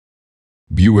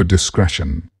Viewer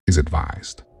discretion is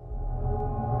advised.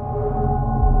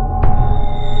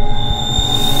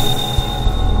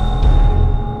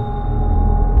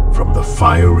 From the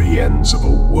fiery ends of a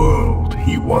world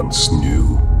he once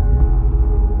knew,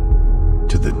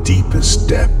 to the deepest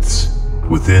depths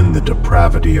within the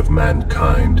depravity of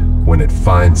mankind when it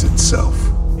finds itself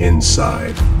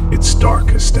inside its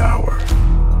darkest hour,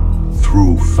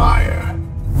 through fire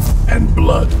and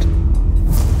blood,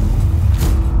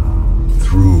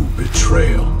 through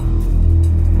betrayal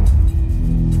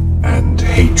and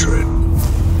hatred,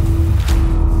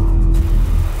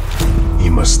 he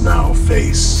must now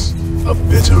face a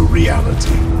bitter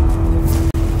reality.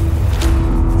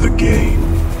 The game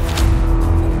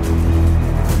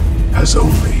has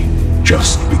only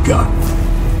just begun.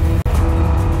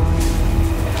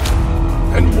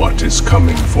 And what is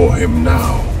coming for him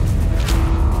now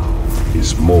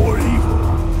is more evil,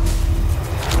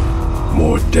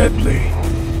 more deadly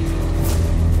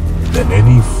than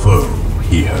any foe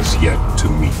he has yet to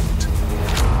meet.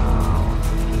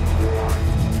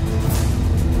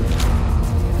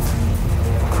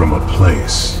 From a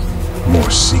place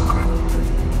more secret,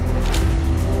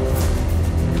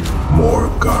 more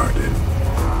guarded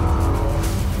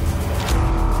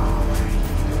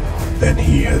than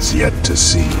he has yet to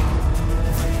see.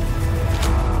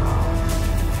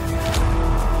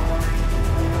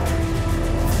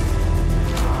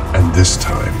 And this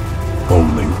time,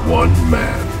 only one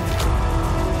man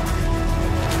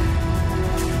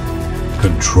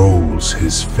controls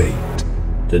his fate.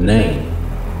 The name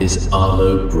is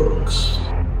Arlo Brooks.